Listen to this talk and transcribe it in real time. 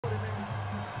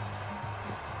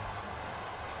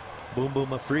Boom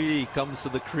Boom Afridi comes to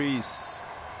the crease.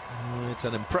 It's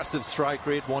an impressive strike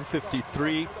rate,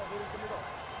 153.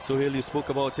 So here you spoke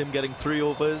about him getting 3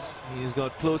 overs. He's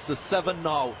got close to 7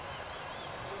 now.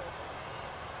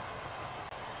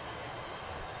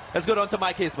 Let's go down to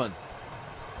Mike Haseman.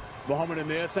 Mohammed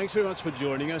Amir, thanks very much for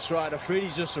joining us. Right,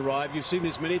 Afridi's just arrived. You've seen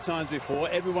this many times before.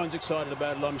 Everyone's excited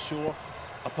about it, I'm sure,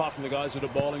 apart from the guys that are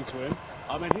bowling to him.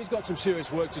 I mean, he's got some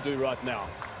serious work to do right now.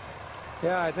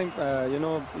 Yeah, I think, you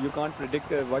know, you can't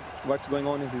predict what's going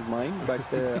on in his mind, but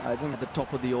I think... At the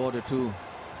top of the order too,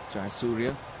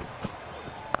 Jayasuriya.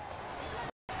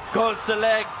 Goes to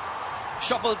leg,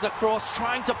 shuffles across,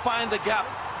 trying to find the gap,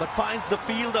 but finds the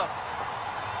fielder.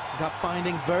 Gap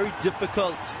finding very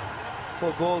difficult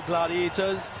for Galle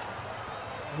Gladiators.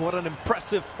 What an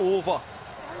impressive over.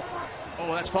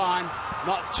 Oh, that's fine.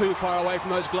 Not too far away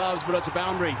from those gloves, but it's a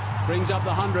boundary. Brings up the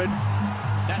 100.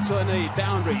 That's what they need,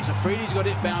 boundaries. Afridi's got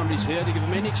hit boundaries here to give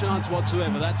him any chance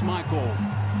whatsoever. That's my call.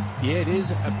 Yeah, it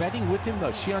is. Batting with him,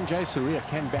 though, Shahid Jayasuriya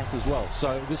can bat as well.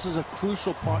 So this is a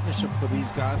crucial partnership for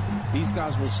these guys. These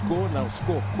guys will score, and they'll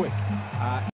score quick.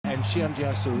 And Shahid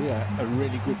Jayasuriya, a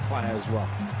really good player as well.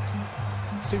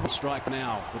 See what strike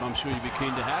now, but I'm sure you'd be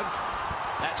keen to have.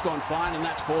 That's gone fine, and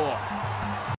that's 4.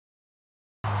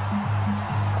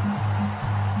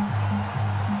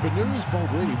 Benuru's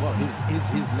bowled really well.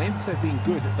 His lengths have been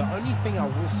good. The only thing I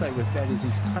will say with that is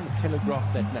he's kind of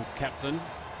telegraphed that now. Captain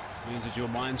means that your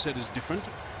mindset is different.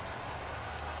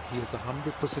 He has a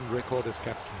 100% record as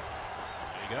captain.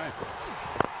 There you go.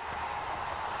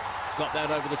 Got that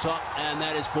over the top, and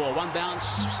that is 4. 1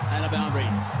 bounce and a boundary.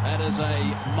 That is a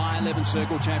My 11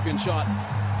 circle champion shot.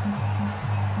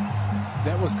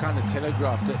 That was kind of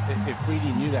telegraphed.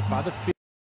 Afridi knew that by the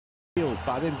field,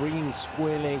 by them bringing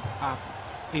square leg up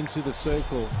into the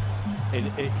circle,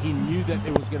 he knew that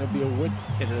there was going to be a width.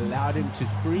 It allowed him to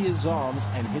free his arms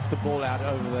and hit the ball out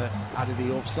of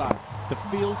the offside. The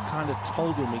field kind of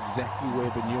told him exactly where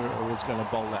Benuru was going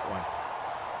to bowl that way.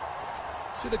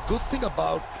 See, the good thing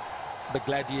about the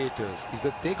Gladiators is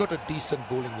that they got a decent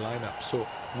bowling lineup. So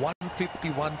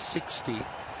 150, 160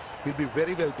 will be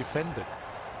very well defended.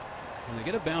 And they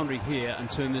get a boundary here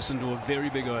and turn this into a very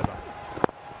big over.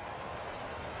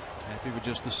 Happy with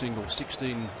just the single.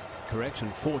 16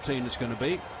 correction, 14 it's going to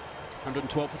be.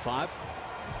 112 for 5.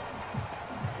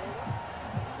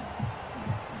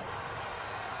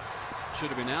 Should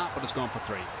have been out, but it's gone for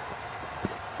 3.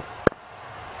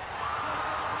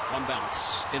 1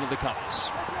 bounce into the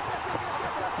covers.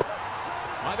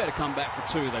 I better come back for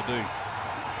 2. They do.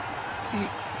 See,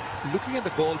 looking at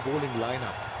the Galle bowling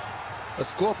lineup, a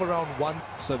score of around 1.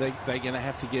 So they're going to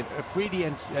have to get Afridi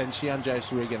and Shahid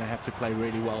Jayasuriya are going to have to play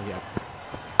really well here.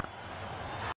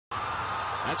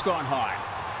 That's gone high.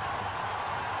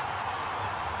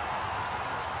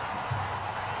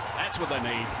 That's what they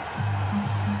need.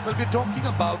 Well, we're talking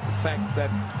about the fact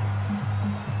that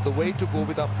the way to go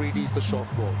with Afridi is the short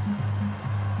ball.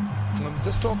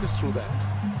 Just talk us through that.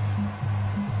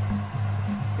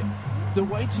 The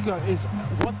way to go is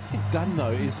what they've done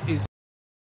though is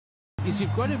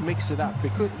you've got to mix it up,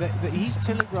 because he's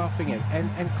telegraphing it,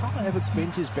 and Kyle Abbott's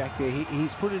bench is back there.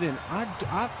 He's put it in.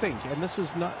 I think, and this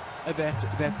is not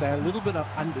that they're a little bit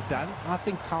underdone. I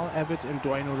think Kyle Abbott and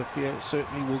Dwayne Olafia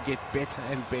certainly will get better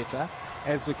and better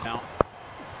as the... Now,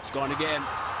 it's gone again.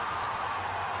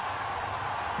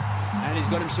 And he's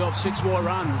got himself 6 more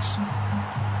runs.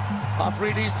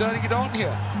 Afridi's turning it on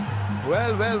here.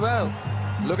 Well.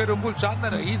 Look at Upul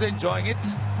Chandana. He's enjoying it.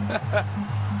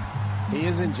 He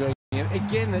is enjoying it.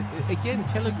 Again,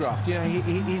 telegraphed. You know,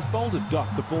 he's bowled a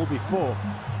dot the ball before.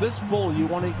 This ball, you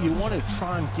want to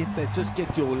try and get that. Just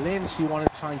get your length. You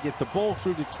want to try and get the ball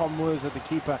through to Tom Moores at the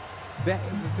keeper.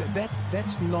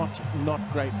 That's not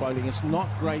great bowling. It's not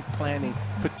great planning,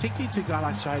 particularly to a guy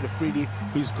like Shahid AFRIDI,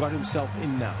 who's got himself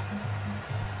in now.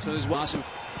 So there's one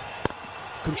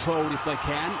controlled if they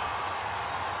can.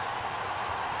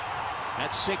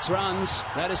 That's 6 runs.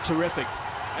 That is terrific.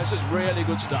 This is really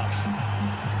good stuff.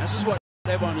 This is what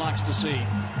everyone likes to see.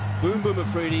 Boom Boom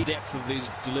Afridi, depth of these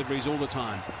deliveries all the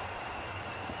time.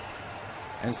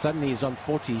 And suddenly he's on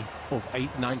 40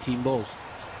 of 19 balls.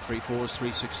 3 4s, 3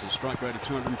 6s. Strike rate of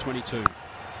 222.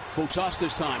 Full toss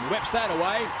this time. Whips that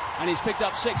away, and he's picked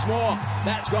up 6 more.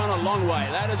 That's gone a long way.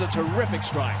 That is a terrific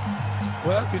strike.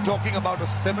 Well, we're talking about a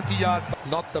 70-yard,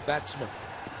 not the batsman.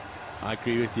 I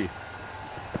agree with you.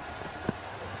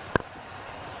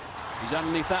 He's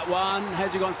underneath that one.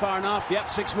 Has he gone far enough?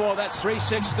 Yep, 6 more. That's 3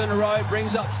 6s in a row.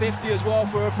 Brings up 50 as well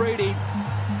for Afridi.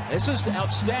 This is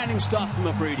outstanding stuff from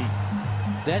Afridi.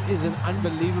 That is an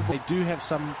unbelievable... They do have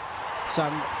some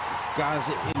guys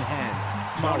in hand.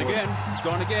 It's gone again. It's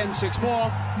gone again. 6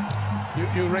 more.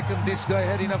 You reckon this guy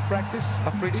had enough practice,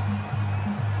 Afridi?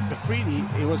 Afridi,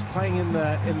 he was playing in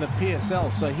the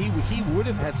PSL, so he would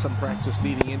have had some practice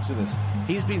leading into this.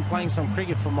 He's been playing some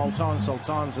cricket for Multan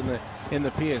Sultans in the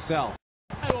PSL.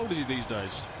 How old is he these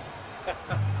days?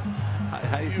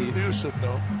 You should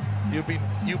know.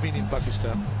 You've been in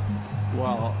Pakistan.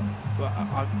 Well,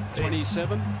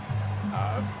 27?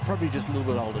 Probably just a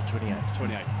little bit older, 28.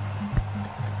 28.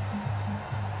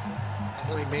 I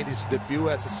know he made his debut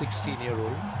as a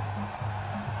 16-year-old.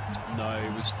 No, he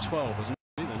was 12, wasn't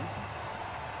he then?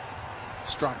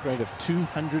 Strike rate of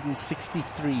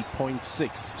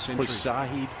 263.6 for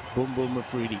Shahid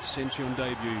Afridi. Century on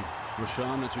debut.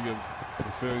 Rashan, that's what you're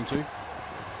referring to.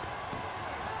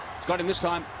 Got him this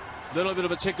time. A little bit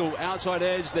of a tickle. Outside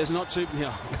edge. There's not too...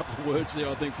 Yeah, a couple of words there,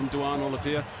 I think, from Duan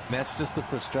Olafia. That's just the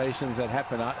frustrations that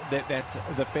happen. That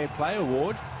the Fair Play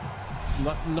Award,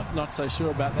 not so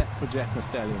sure about that for Jaffna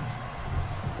Stallions.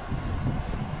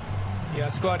 Yeah,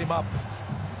 squared him up.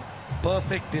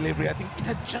 Perfect delivery. I think it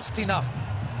had just enough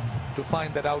to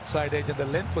find that outside edge, and the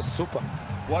length was super.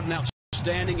 What an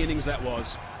outstanding innings that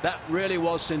was. That really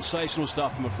was sensational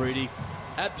stuff from Afridi.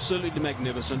 Absolutely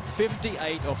magnificent.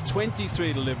 58 of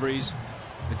 23 deliveries.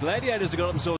 The Gladiators have got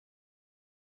themselves